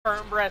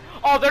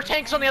Oh, their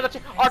tanks on the other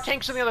team. Our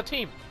tanks on the other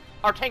team.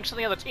 Our tanks on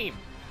the other team.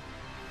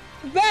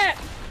 Bet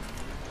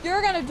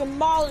you're gonna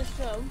demolish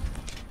them.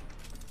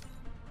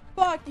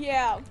 Fuck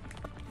yeah.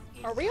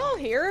 Are we all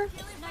here?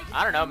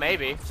 I don't know,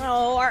 maybe.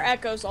 Oh, our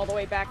echo's all the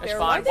way back there. It's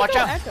fine. Watch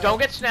out. Echo? Don't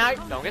get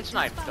sniped. Don't get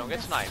sniped. Don't get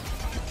sniped.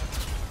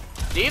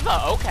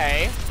 Diva,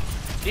 okay.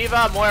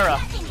 Diva, Moira.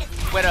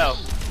 Widow.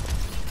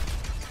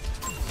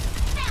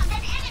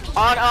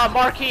 On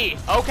Marquee.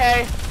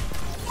 Okay.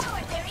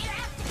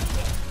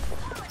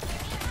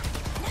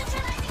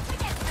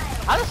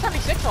 How does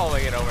 76 all the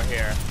way get over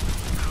here?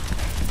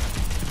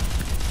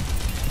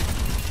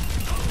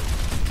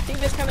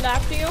 Diva's coming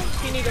after you.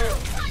 You need to.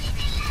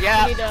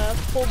 Yeah. You need to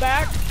pull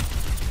back.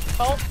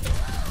 Oh.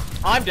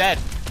 I'm dead.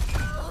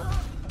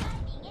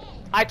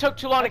 I took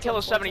too long to kill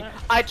a 70.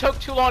 I took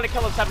too long to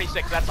kill a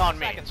 76. That's on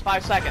me. It's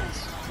 5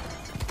 seconds.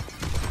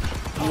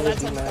 Oh,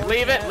 that's unfortunate.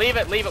 Leave it. Leave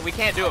it. Leave it. We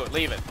can't do it.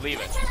 Leave it. Leave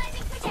it.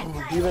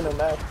 Even no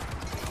mech.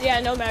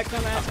 Yeah, no mech.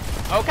 No mech.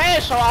 Okay,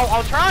 so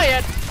I'll try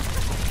it.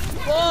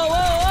 Whoa, whoa,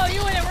 whoa!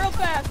 You went it real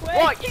fast. Wait.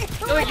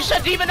 What? You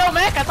said Diva no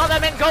mech. I thought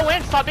that meant go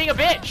in. Stop being a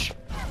bitch.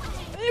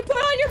 You put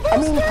on your boosters!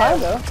 I mean,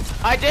 kinda.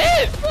 I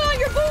did! Put on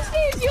your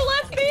boosties! You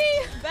left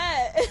me!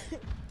 Bet.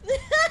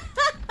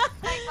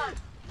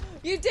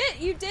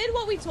 You did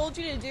what we told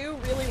you to do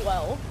really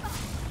well.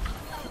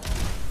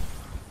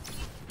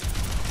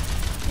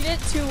 You did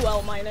too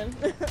well, Minen.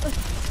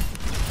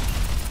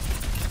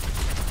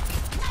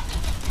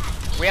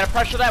 We gotta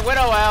pressure that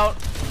Widow out.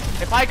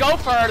 If I go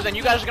for her, then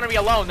you guys are gonna be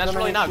alone. That's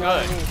really not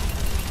good.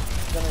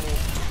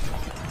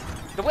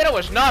 The Widow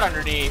is not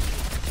underneath.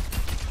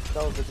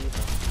 That was the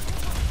defense.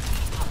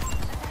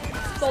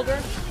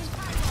 Soldier.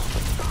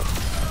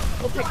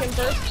 We'll pick him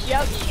first.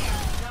 Yep.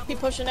 Keep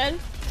pushing in.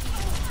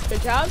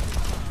 Good job.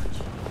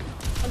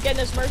 I'm getting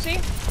this Mercy.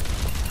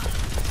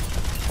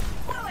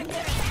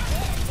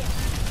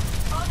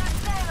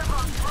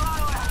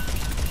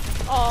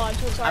 Oh, I'm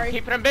so sorry. I'm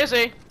keeping him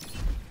busy.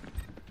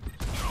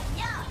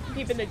 I'm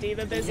keeping the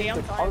Diva busy.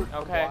 I'm fine.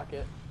 Okay.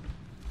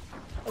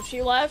 Oh,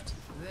 she left.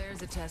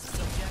 There's a test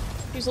subject.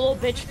 He's a little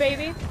bitch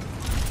baby.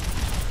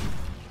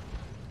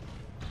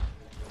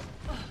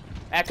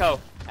 Echo.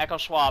 Echo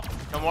swap.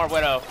 No more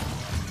Widow.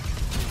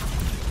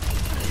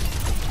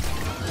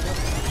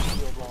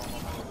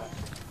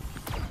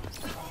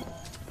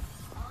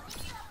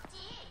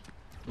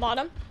 Mod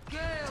him.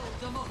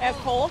 Have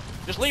Cole.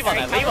 Just leave on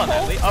that. Leave on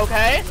that.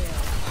 Okay.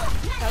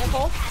 Have a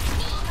Cole.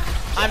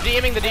 I'm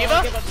DMing the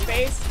Diva. Give up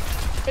space.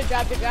 Good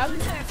job, good job.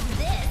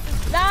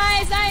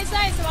 Nice, nice,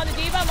 nice. I'm on the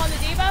Diva. I'm on the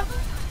Diva.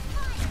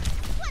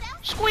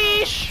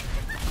 Squeesh.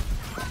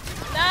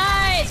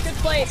 Nice. Good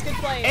place. Good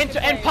place.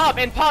 And pub.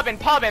 And pub. And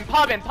pub. And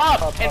pub. And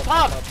pub. And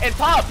pub. And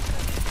pub.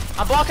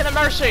 I'm blocking the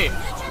Mercy.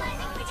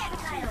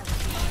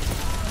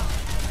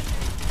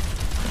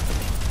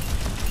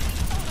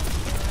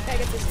 Okay,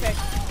 get this pick.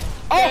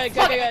 Oh, good,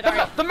 good, good. All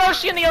right. The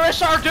Mercy and the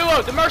Orisa are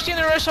duoed. The Mercy and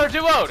the Orisa are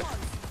duoed.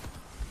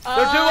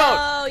 They're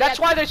duoed. That's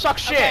why they suck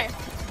shit. Okay.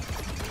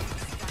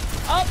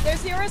 Oh,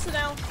 there's the Orisa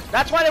now.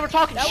 That's why they were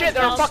talking shit.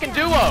 They're fucking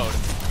duoed.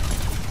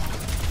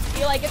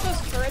 Eli, get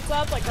those turrets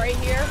up, like right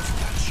here.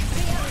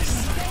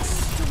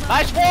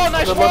 Nice wall,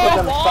 nice wall. Look at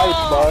them sights,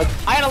 bud.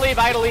 I had to leave.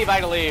 I had to leave. I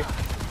had to leave.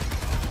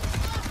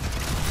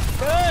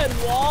 Good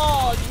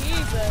wall,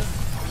 Jesus.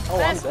 Oh,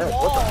 Best I'm dead.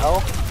 wall. What the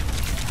hell?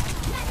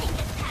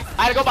 I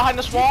had to go behind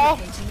this wall.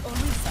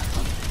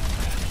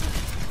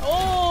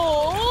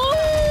 Oh,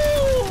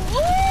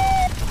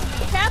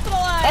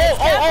 capitalize! Oh,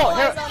 capitalize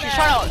here, on she's that.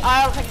 trying to, I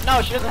don't think,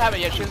 no, she doesn't have it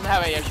yet, she doesn't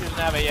have it yet, she doesn't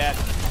have it yet.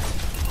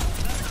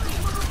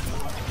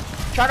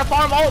 Trying to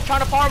farm ult,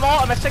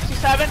 I'm at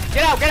 67.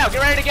 Get out, get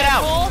ready to get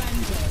out.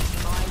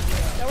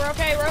 No, we're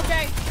okay, we're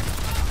okay.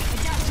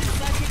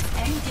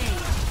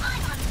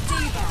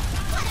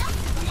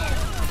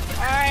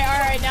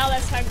 Alright, now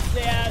that's time to,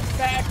 yeah,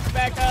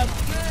 back up.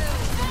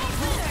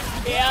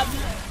 Yep.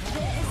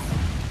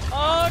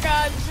 Oh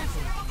god.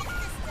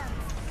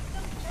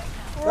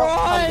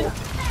 Run!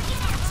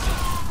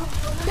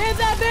 Get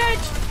that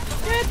bitch!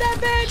 Get that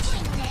bitch!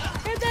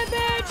 Get that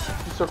bitch!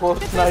 So close.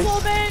 Get Nice. this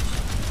little bitch!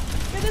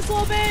 Get this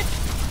little bitch!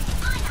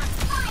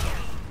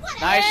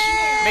 Nice.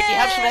 Yay! Mickey,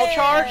 have some ult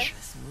charge.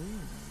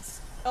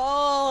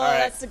 Oh, Right.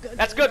 that's a good.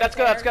 That's good, that's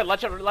good, that's good.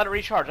 Let it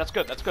recharge, that's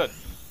good, that's good.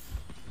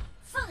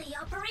 Fully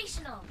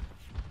operational.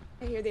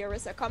 I hear the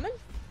Orisa coming.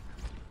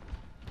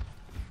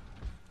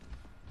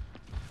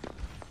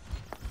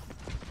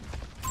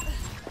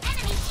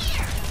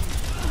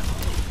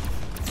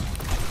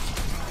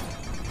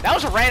 That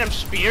was a random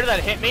spear that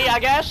hit me, I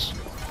guess.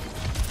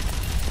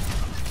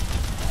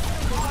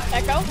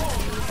 Echo.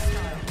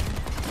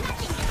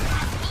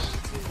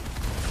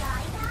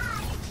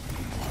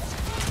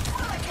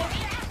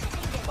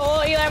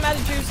 Oh, Eli, I'm out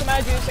of juice.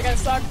 I got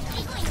stuck.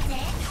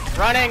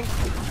 Running.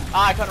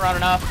 Ah, I couldn't run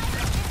enough.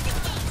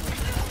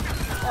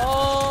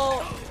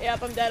 Oh,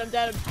 yep, I'm dead.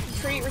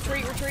 Retreat.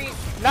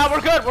 No,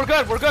 we're good.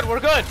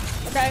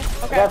 Okay.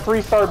 I got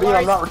 3-star beam.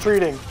 I'm not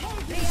retreating.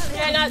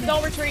 Yeah,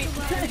 don't retreat.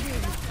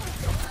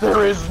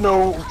 There is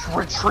no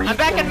retreat. I'm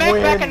back in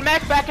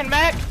mech, back in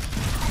mech.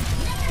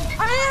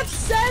 I'm I have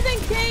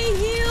 7k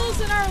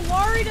heals and our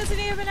Lari doesn't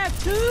even have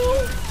 2?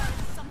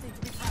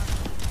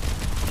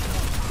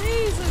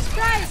 Jesus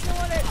Christ, no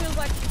wonder it feels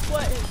like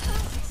sweating.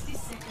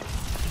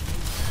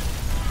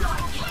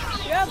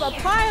 You have a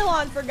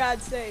pylon for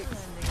God's sake.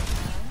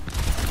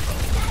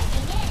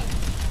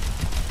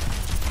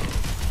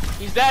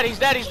 He's dead, he's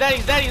dead, he's dead,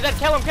 he's dead, he's dead.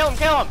 Kill him, kill him,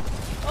 kill him.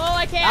 Oh,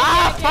 I can't.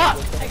 Ah, I can't.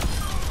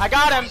 fuck. I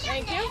got him.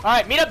 Thank you.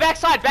 Alright, meet up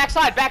backside,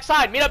 backside,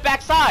 backside. Meet up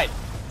backside.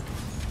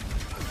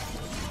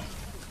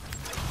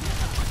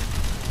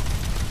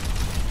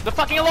 The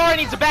fucking Laura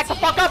needs to back the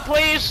fuck up,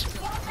 please.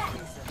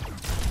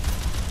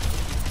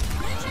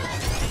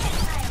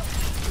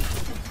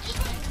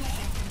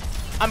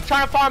 I'm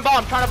trying to farm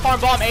bomb,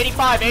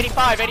 85,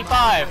 85,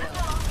 85.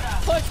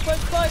 Push, push,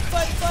 push,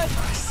 push,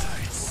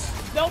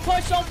 push. Don't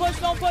push, don't push,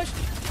 don't push.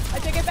 I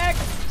take it back.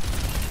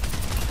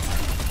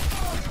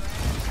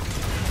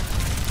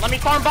 Let me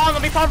farm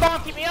bomb,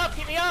 keep me up,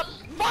 keep me up.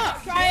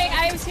 Fuck! Try,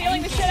 I was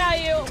healing the shit out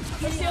of you. I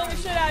was healing the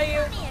shit out of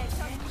you.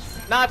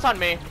 Nah, it's on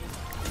me.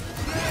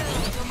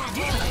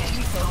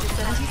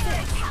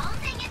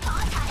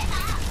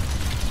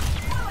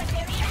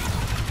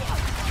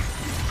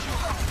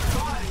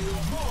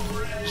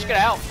 Just get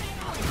out.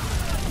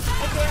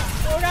 Okay.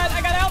 Oh god,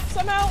 I got out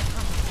somehow.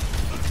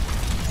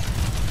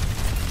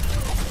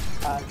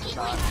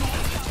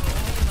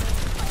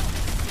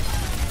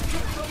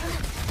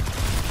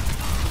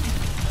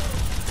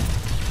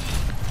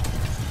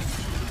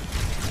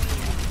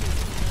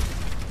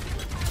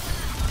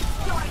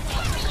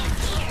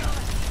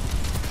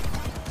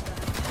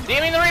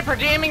 DMing the Reaper,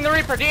 DMing the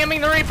Reaper,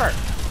 DMing the Reaper.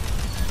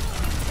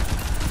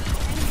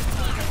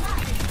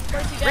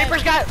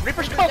 Reaper's cooked,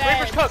 Reaper's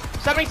cooked.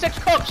 76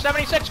 cooked,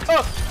 76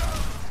 cooked.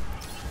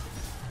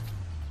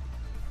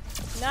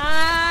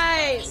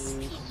 Nice.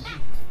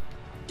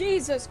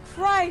 Jesus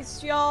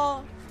Christ,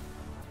 y'all.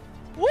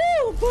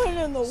 Woo, putting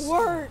in the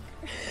work.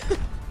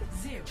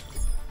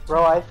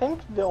 Bro, I think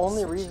the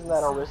only reason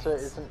that Orisa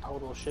isn't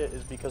total shit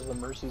is because the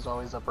Mercy's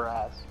always up her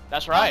ass.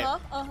 That's right.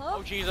 Uh-huh.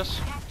 Oh, Jesus.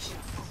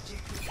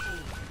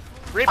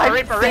 Reaper, I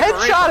Reaper, Reaper,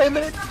 headshot Reaper. him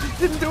and it just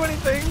didn't do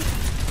anything.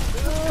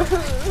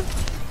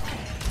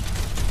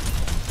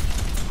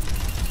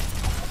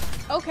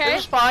 Okay.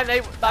 It's fine. They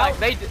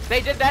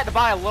did that to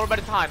buy a little bit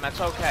of time. That's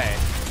okay.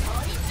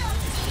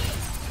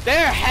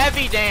 They're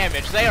heavy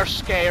damage. They are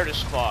scared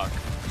as fuck.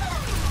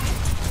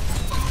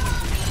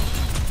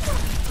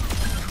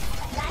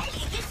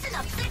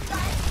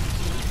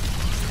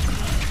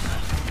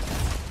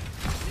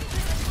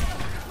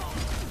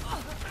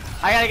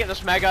 I gotta get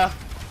this mega.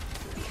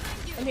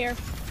 I'm here.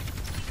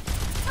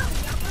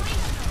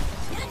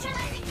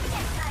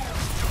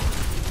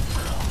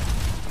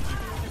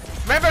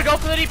 Remember, go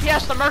for the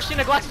DPS. The Mercy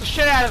neglects the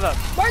shit out of them.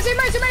 Mercy,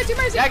 mercy, mercy,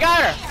 mercy. Yeah, I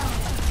got her.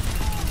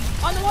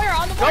 On the warrior,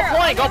 on the Go warrior.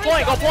 point, go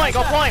point, go point,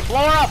 go point.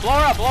 Blow her up, blow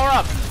her up, blow her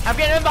up. I'm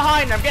getting in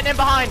behind her. I'm getting in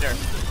behind her.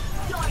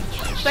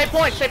 Stay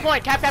point, stay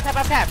point. Cap, cap, cap,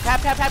 cap, cap,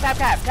 cap, cap, cap, cap,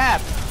 cap,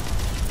 cap.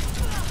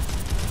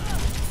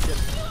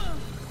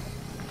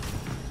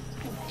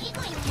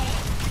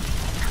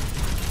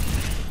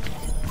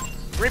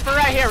 Reaper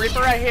right here, Reaper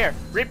right here.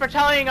 Reaper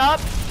tallying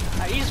up.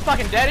 He's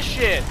fucking dead as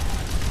shit.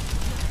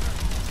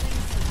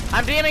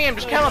 I'm DMing him,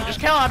 just kill him, just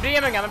kill him. I'm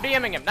DMing him, I'm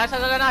DMing him. Nice,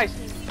 nice, nice, nice.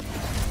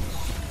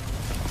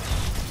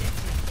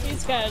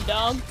 He's kinda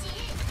dumb.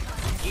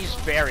 He's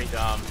very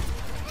dumb.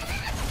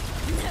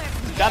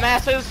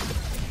 Dumbasses.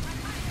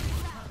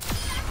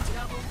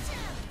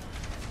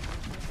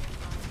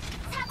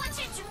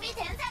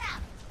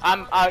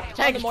 The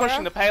tank is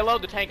pushing the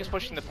payload. The tank is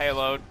pushing the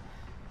payload.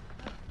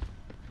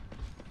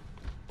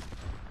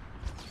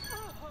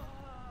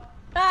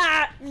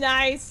 Ah,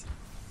 nice.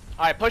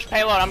 Alright, push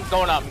payload. I'm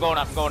going up, I'm going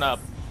up, I'm going up.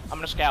 I'm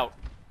gonna scout.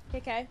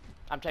 Okay.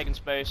 I'm taking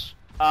space.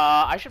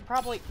 I should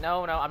probably...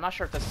 No, I'm not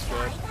sure if this is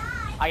good.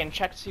 I can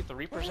check to see if the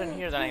Reaper's in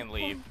here, then I can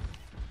leave.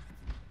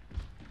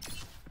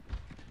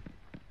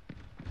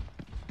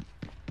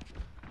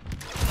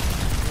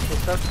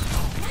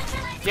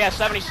 Yeah,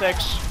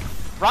 76.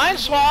 Ryan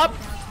swap!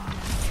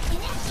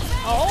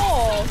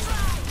 Oh.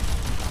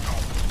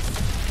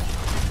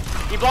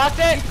 He blocked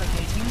it!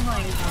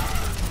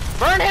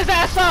 Burn his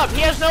ass up!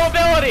 He has no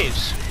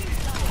abilities!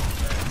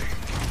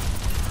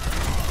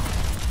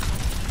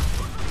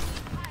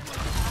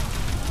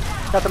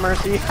 Got the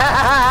Mercy.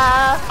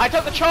 I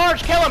took the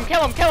charge! Kill him!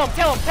 Kill him! Kill him!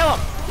 Kill him! Kill him!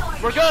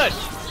 We're good!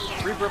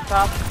 Reaper up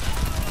top.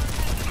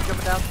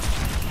 Jumping down.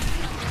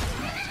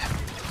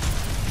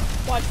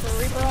 Watch for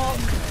Reaper ult.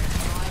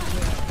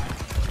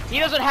 He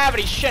doesn't have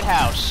it, he's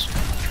shithouse.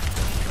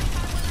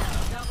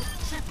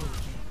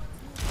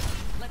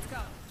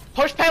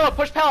 Push payload,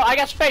 push payload. I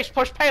got space,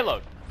 push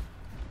payload.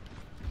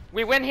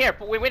 We win here,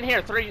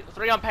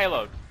 three on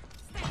payload.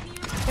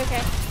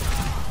 Okay.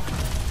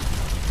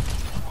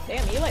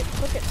 Damn, you like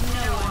took it.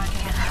 No one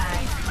can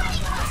hide from my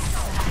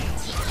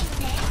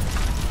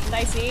sight.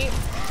 Nice eat.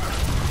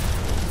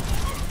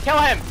 Kill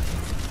him.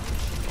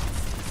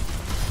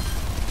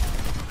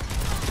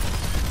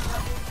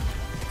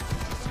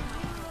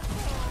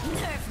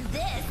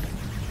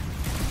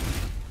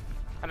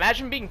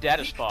 Imagine being dead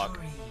as fuck.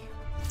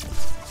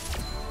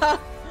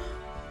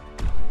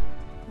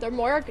 Their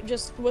Morg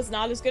just was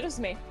not as good as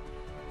me.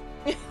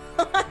 Play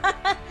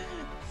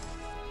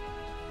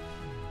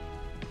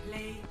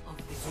of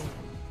the game.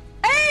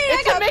 Hey,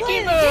 It's a Mickey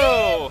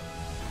Moo!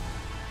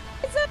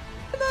 It's a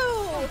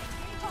Moo!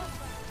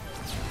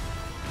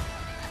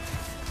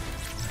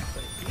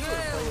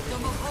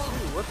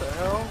 What the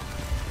hell?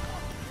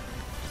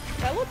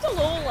 That looked a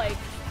little, like,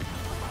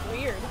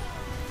 weird.